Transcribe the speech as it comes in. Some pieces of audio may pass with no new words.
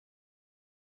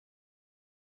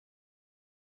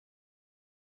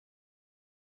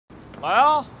来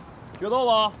啊，决斗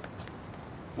吧！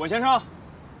我先上。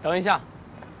等一下，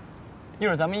一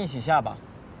会儿咱们一起下吧。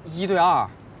1对2。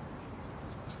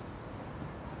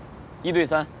1对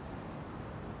3。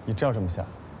你真要这么下？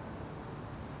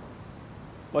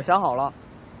我想好了。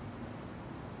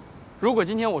如果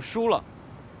今天我输了，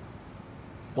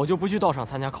我就不去道场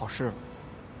参加考试了。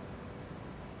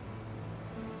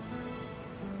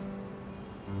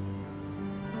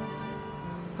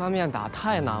3面打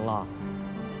太难了，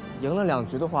赢了2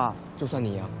局的话，就算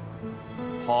你赢。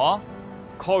好啊，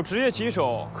考职业棋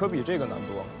手可比这个难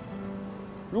多了。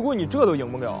如果你这都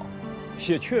赢不了，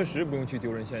也确实不用去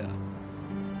丢人现眼。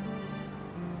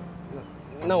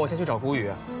那我先去找顾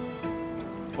宇，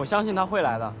我相信他会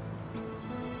来的。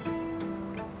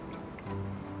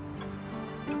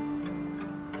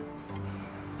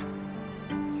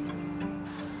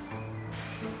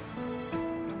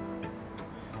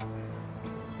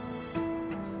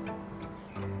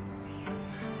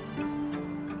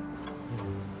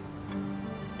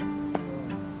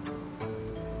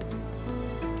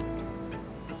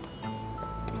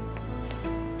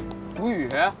顾宇，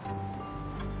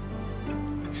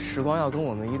时光要跟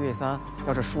我们1对3，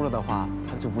要是输了的话，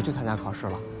他就不去参加考试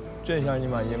了。这下你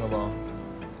满意了吧？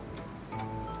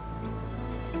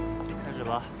开始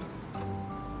吧。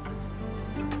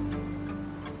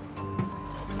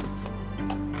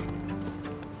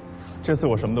这次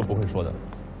我什么都不会说的，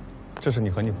这是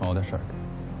你和你朋友的事儿，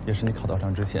也是你考道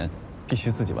场之前必须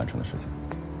自己完成的事情。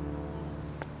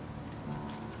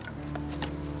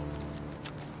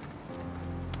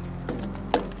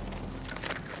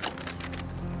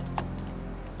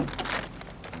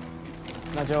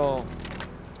那就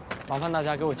麻烦大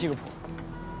家给我记个谱。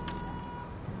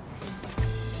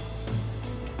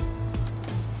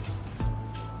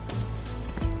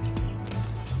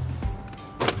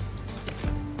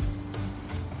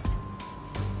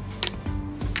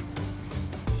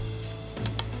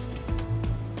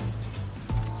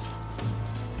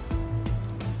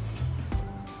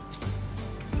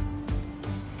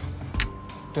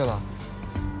对了，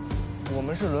我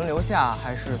们是轮流下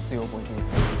还是自由搏击？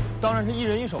当然是1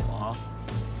人1手啊。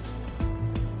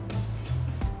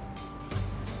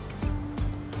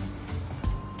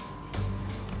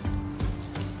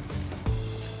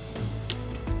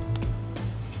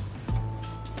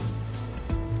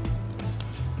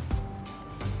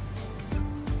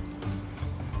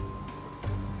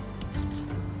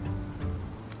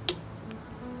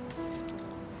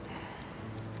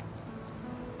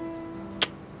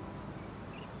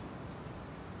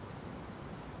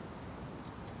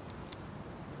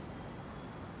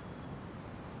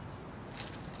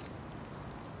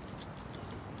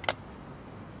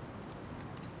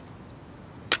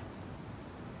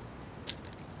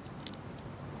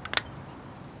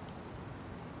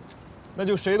那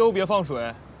就谁都别放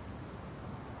水。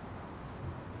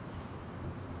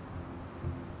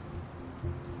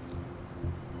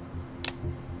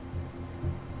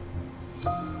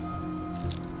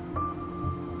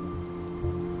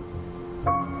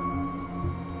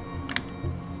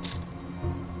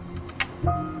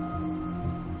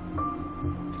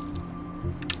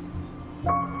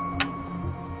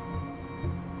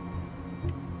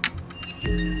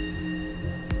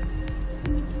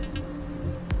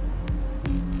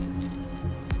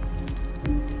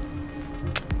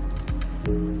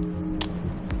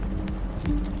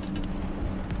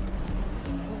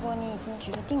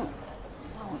决定了，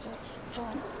那我就诅咒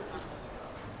你，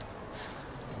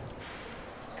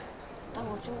那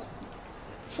我就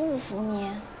祝福你。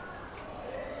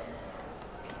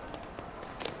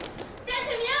贾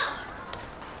雪明，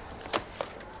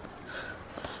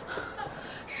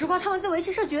时光他们在围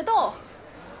棋社决斗，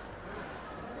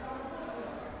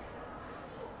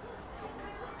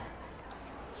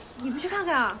你不去看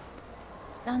看啊？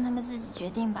让他们自己决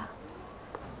定吧。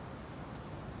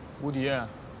吴迪，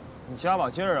你加把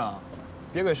劲儿啊，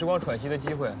别给时光喘息的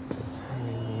机会。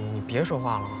你别说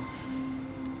话了。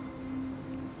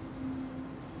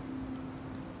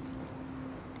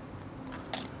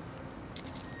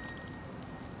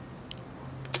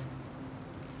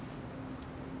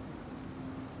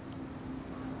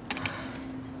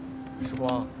时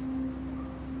光，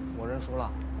我认输了。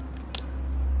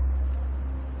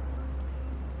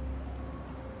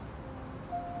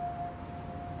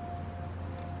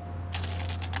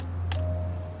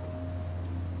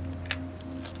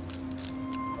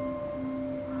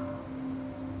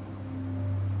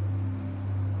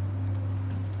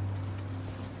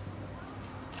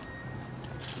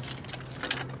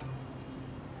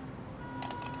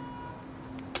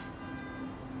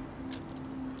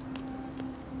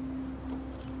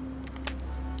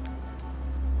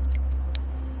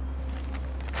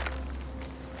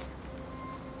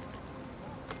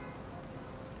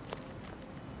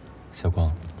小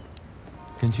光，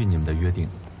根据你们的约定，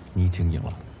你已经赢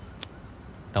了。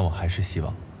但我还是希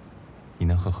望，你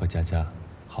能和何佳佳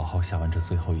好好下完这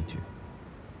最后一局。